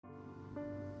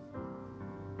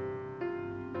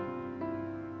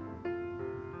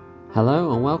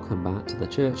Hello and welcome back to the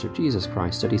Church of Jesus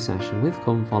Christ study session with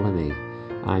Come Follow Me.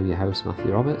 I'm your host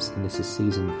Matthew Roberts and this is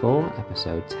Season 4,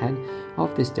 Episode 10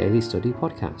 of this daily study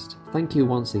podcast. Thank you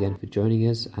once again for joining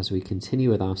us as we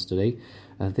continue with our study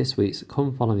of this week's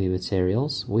Come Follow Me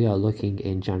materials. We are looking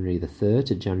in January the 3rd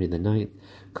to January the 9th,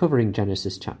 covering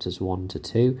Genesis chapters 1 to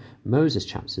 2, Moses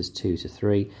chapters 2 to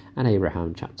 3, and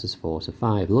Abraham chapters 4 to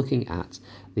 5, looking at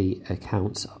the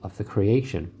accounts of the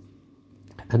creation.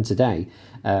 And today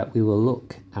we will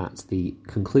look at the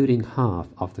concluding half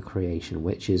of the creation,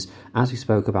 which is, as we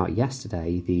spoke about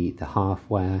yesterday, the half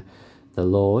where the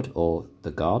Lord or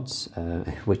the gods,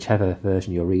 whichever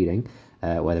version you're reading,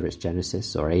 whether it's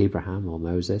Genesis or Abraham or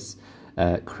Moses,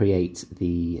 they've created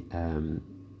the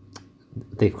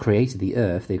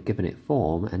earth, they've given it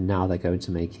form, and now they're going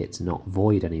to make it not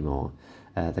void anymore.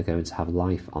 They're going to have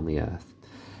life on the earth.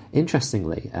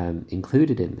 Interestingly,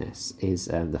 included in this is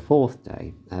the fourth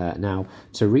day. Now,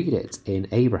 to read it in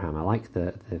Abraham, I like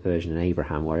the version in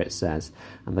Abraham where it says,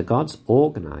 "And the gods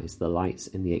organized the lights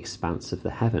in the expanse of the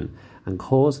heaven, and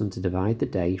caused them to divide the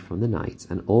day from the night,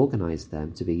 and organized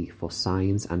them to be for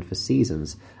signs and for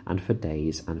seasons, and for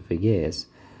days and for years,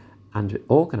 and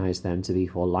organized them to be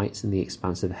for lights in the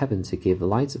expanse of heaven, to give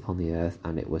light upon the earth,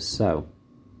 and it was so."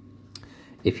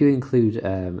 If you include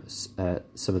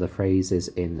some of the phrases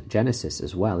in Genesis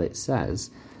as well, it says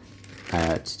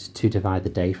to divide the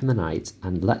day from the night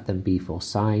and let them be for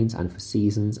signs and for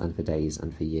seasons and for days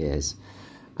and for years.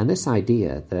 And this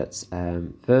idea that,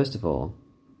 first of all,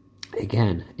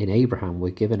 again, in Abraham, we're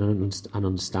given an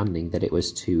understanding that it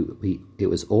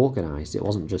was organised. It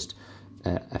wasn't just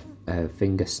a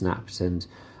finger snapped and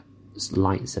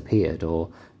lights appeared, or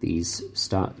the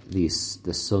sun,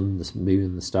 the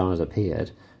moon, the stars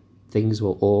appeared. Things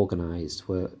were organised,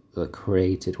 were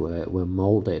created, were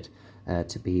moulded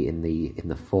to be in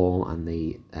the form and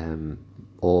the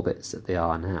orbits that they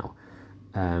are now.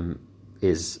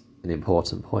 Is an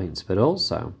important point, but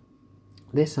also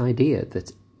this idea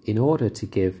that in order to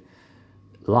give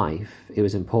life, it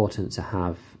was important to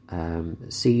have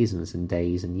seasons and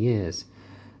days and years.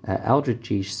 Eldred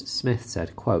G. Smith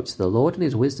said, quote, "The Lord in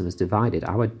his wisdom has divided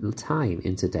our time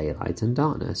into daylight and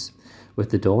darkness.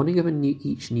 With the dawning of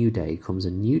each new day comes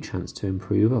a new chance to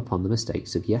improve upon the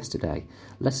mistakes of yesterday.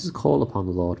 Let us call upon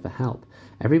the Lord for help.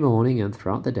 Every morning and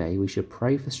throughout the day we should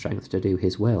pray for strength to do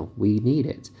his will. We need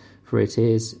it, for it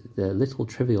is the little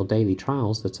trivial daily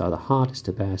trials that are the hardest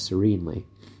to bear serenely."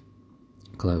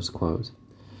 Close quote.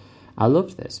 I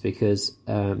loved this because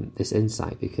this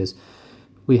insight, because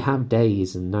we have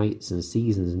days and nights and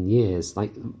seasons and years.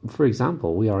 Like, for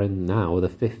example, we are in now the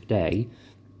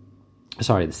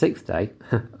sixth day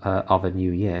of a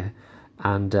new year.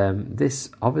 And this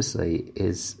obviously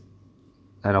is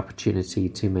an opportunity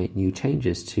to make new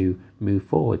changes, to move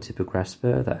forward, to progress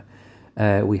further.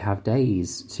 We have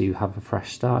days to have a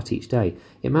fresh start each day.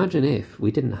 Imagine if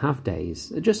we didn't have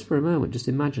days. Just for a moment, just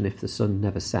imagine if the sun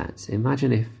never sets.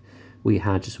 Imagine if we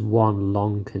had just one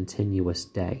long continuous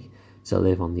day to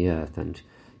live on the earth, and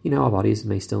our bodies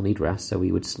may still need rest, so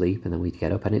we would sleep and then we'd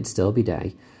get up and it'd still be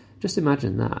day. Just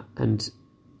imagine that, and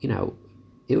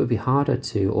it would be harder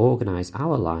to organize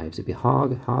our lives. It'd be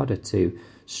harder to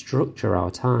structure our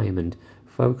time and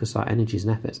focus our energies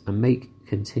and efforts and make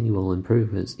continual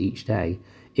improvements each day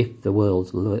if the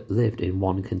world lived in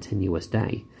one continuous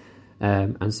day.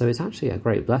 And so it's actually a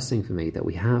great blessing for me that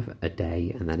we have a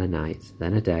day and then a night,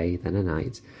 then a day, then a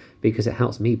night, because it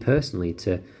helps me personally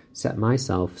to set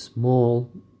myself small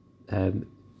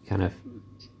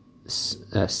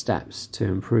steps to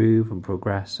improve and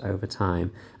progress over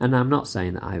time. And I'm not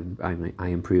saying that I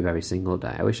improve every single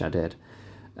day. I wish I did.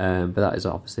 But that is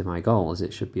obviously my goal, as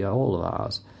it should be all of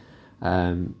ours.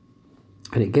 And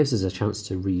it gives us a chance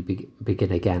to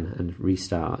begin again and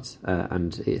restart.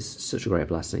 And it's such a great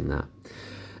blessing that.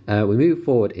 We move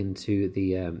forward into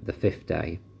the fifth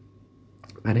day.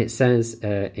 And it says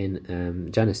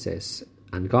in Genesis,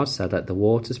 "And God said, let the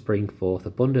waters bring forth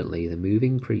abundantly the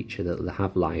moving creature that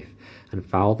have life, and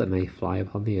fowl that may fly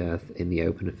upon the earth in the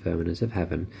open firmament of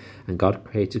heaven. And God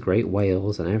created great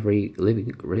whales and every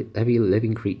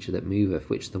living creature that moveth,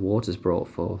 which the waters brought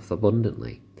forth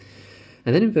abundantly."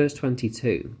 And then in verse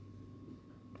 22,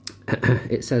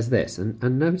 it says this,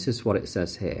 and notice what it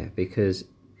says here, because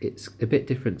it's a bit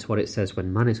different to what it says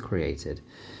when man is created.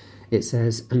 It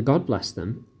says, "And God blessed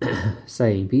them,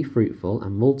 saying, Be fruitful,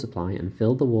 and multiply, and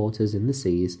fill the waters in the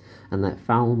seas, and let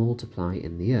fowl multiply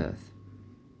in the earth."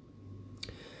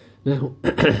 Now,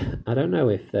 I don't know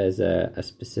if there's a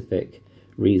specific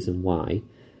reason why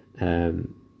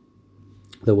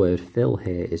the word fill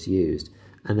here is used.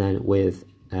 And then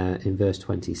in verse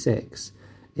 26,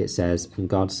 it says, and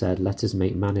God said, let us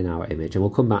make man in our image. And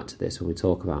we'll come back to this when we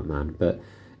talk about man, but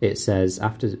it says,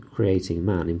 after creating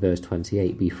man, in verse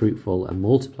 28, be fruitful and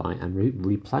multiply and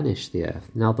replenish the earth.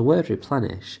 Now, the word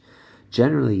replenish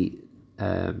generally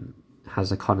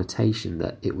has a connotation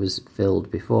that it was filled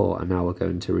before, and now we're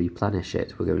going to replenish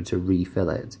it. We're going to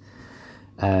refill it.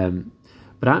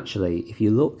 But actually, if you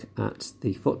look at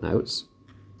the footnotes,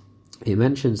 it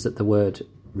mentions that the word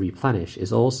replenish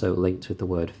is also linked with the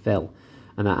word fill,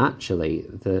 and that actually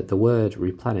the word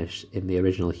replenish in the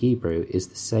original Hebrew is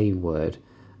the same word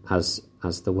as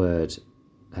the word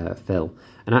fill.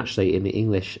 And actually, in the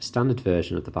English Standard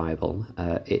Version of the Bible,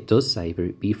 it does say,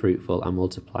 be fruitful and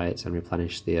multiply it and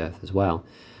replenish the earth as well.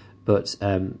 But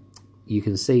you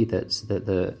can see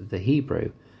that the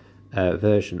Hebrew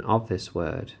version of this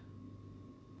word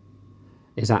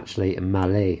is actually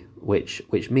malé,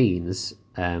 which means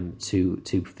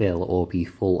to fill or be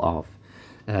full of.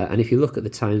 And if you look at the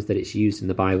times that it's used in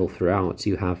the Bible throughout,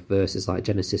 you have verses like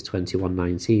Genesis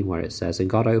 21:19, where it says, and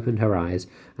God opened her eyes,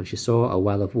 and she saw a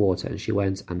well of water, and she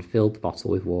went and filled the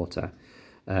bottle with water.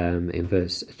 In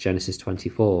verse Genesis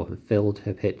 24, filled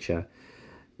her pitcher.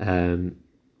 And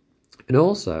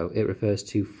also, it refers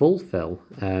to fulfill.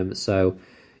 So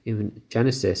in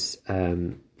Genesis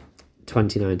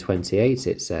 29:28,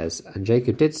 it says, and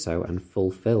Jacob did so and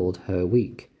fulfilled her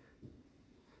week.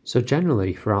 So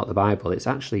generally throughout the Bible, it's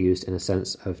actually used in a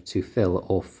sense of to fill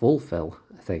or fulfill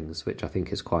things, which I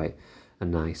think is quite a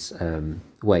nice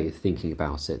way of thinking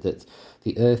about it, that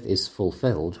the earth is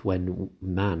fulfilled when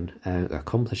man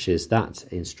accomplishes that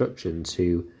instruction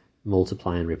to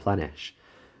multiply and replenish.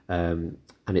 And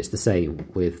it's the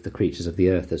same with the creatures of the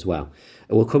earth as well.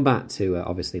 And we'll come back to,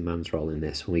 obviously, man's role in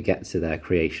this when we get to their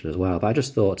creation as well. But I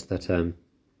just thought that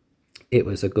it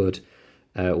was a good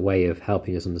way of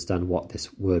helping us understand what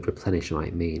this word replenish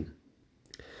might mean.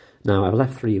 Now, I've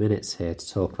left 3 minutes here to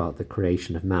talk about the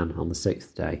creation of man on the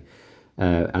sixth day.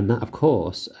 And that, of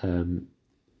course,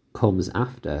 comes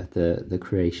after the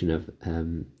creation of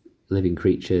living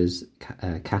creatures,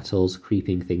 cattle,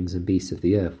 creeping things and beasts of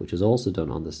the earth, which was also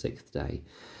done on the sixth day,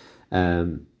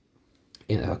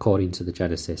 according to the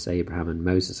Genesis, Abraham and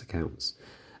Moses accounts.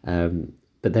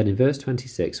 But then in verse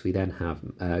 26, we then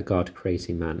have God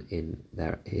creating man in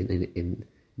their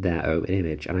own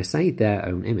image. And I say their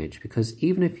own image because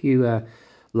even if you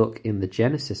look in the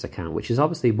Genesis account, which is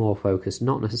obviously more focused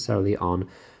not necessarily on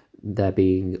there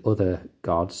being other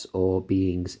gods or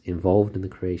beings involved in the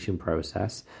creation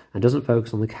process, and doesn't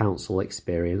focus on the council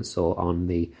experience or on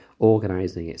the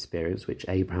organizing experience, which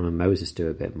Abraham and Moses do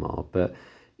a bit more. But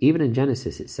even in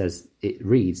Genesis, it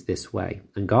reads this way,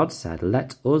 and God said,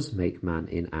 let us make man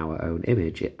in our own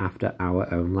image, after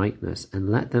our own likeness, and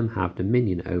let them have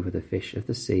dominion over the fish of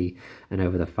the sea, and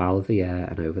over the fowl of the air,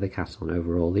 and over the cattle, and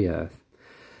over all the earth.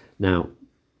 Now,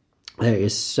 there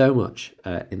is so much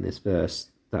in this verse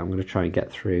that I'm going to try and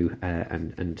get through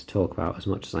and talk about as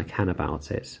much as I can about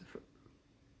it.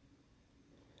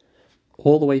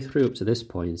 All the way through up to this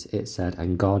point, it said,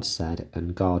 and God said,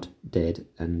 and God did,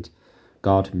 and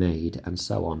God made, and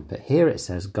so on. But here it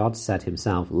says, God said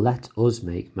himself, let us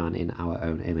make man in our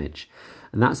own image.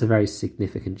 And that's a very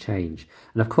significant change.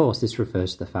 And of course, this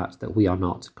refers to the fact that we are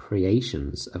not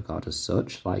creations of God as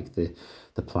such, like the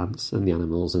plants and the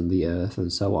animals and the earth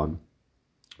and so on.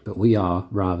 But we are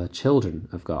rather children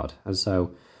of God. And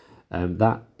so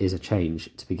that is a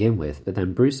change to begin with. But then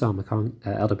Elder Bruce R.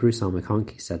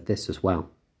 McConkie said this as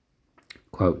well.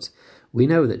 Quote, we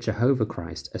know that Jehovah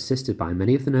Christ, assisted by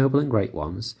many of the noble and great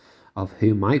ones, of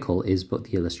whom Michael is but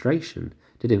the illustration,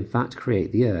 did in fact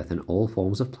create the earth and all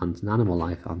forms of plant and animal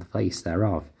life on the face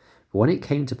thereof. But when it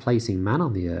came to placing man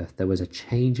on the earth, there was a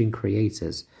change in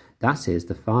creators. That is,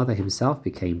 the Father himself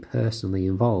became personally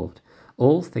involved.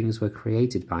 All things were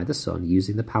created by the Son,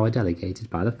 using the power delegated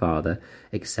by the Father,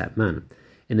 except man.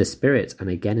 In the Spirit and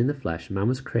again in the flesh, man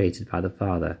was created by the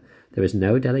Father. There is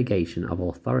no delegation of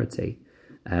authority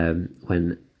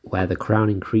where the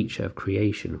crowning creature of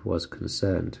creation was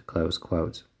concerned. Close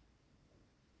quote.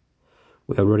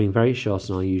 We are running very short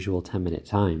on our usual 10-minute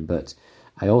time, but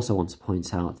I also want to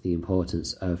point out the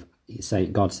importance of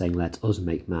God saying, let us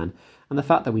make man, and the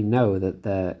fact that we know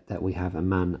that we have a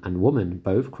man and woman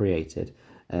both created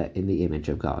in the image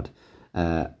of God.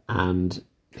 And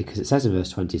because it says in verse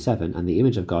 27, and the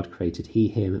image of God created he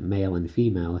him, male and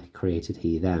female created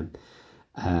he them.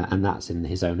 And that's in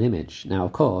his own image. Now,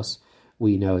 of course,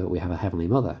 we know that we have a Heavenly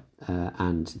Mother,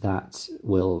 and that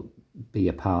will be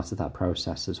a part of that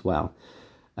process as well.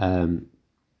 The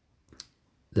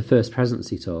First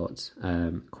Presidency taught,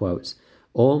 quote,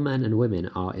 all men and women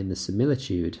are in the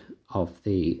similitude of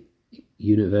the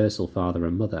universal father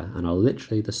and mother and are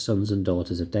literally the sons and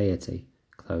daughters of deity,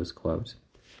 close quote.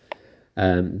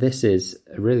 This is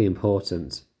really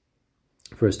important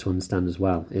for us to understand as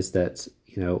well, is that,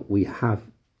 we have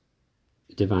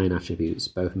divine attributes,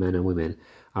 both men and women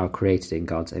are created in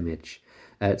God's image.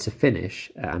 To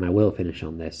finish, and I will finish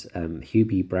on this, Hugh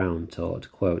B. Brown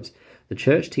taught, quote, "The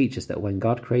church teaches that when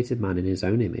God created man in his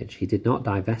own image, he did not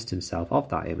divest himself of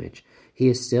that image. He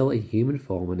is still in human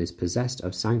form and is possessed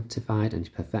of sanctified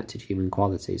and perfected human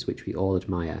qualities, which we all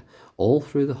admire. All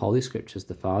through the Holy Scriptures,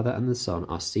 the Father and the Son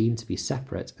are seen to be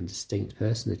separate and distinct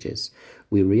personages.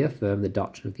 We reaffirm the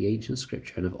doctrine of the ancient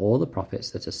Scripture and of all the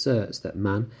prophets that asserts that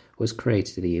man was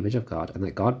created in the image of God and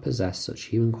that God possessed such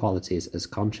human qualities as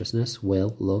consciousness,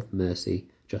 will, love, mercy,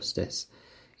 justice.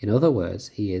 In other words,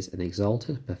 he is an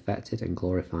exalted, perfected, and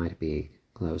glorified being."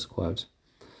 Close quote.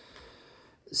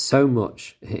 So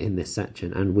much in this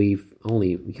section, and we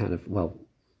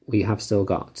have still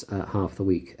got half the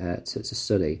week to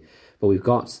study, but we've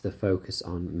got the focus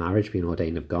on marriage being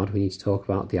ordained of God. We need to talk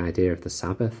about the idea of the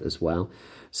Sabbath as well.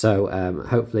 So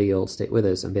hopefully you'll stick with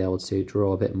us and be able to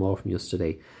draw a bit more from your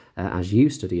study as you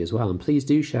study as well. And please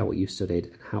do share what you've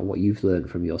studied and what you've learned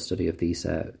from your study of these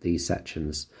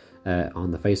sections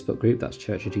on the Facebook group. That's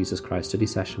Church of Jesus Christ Study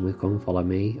Session. Come follow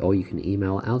me, or you can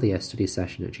email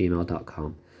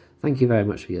ldsstudysession@gmail.com. Thank you very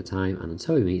much for your time, and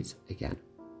until we meet again.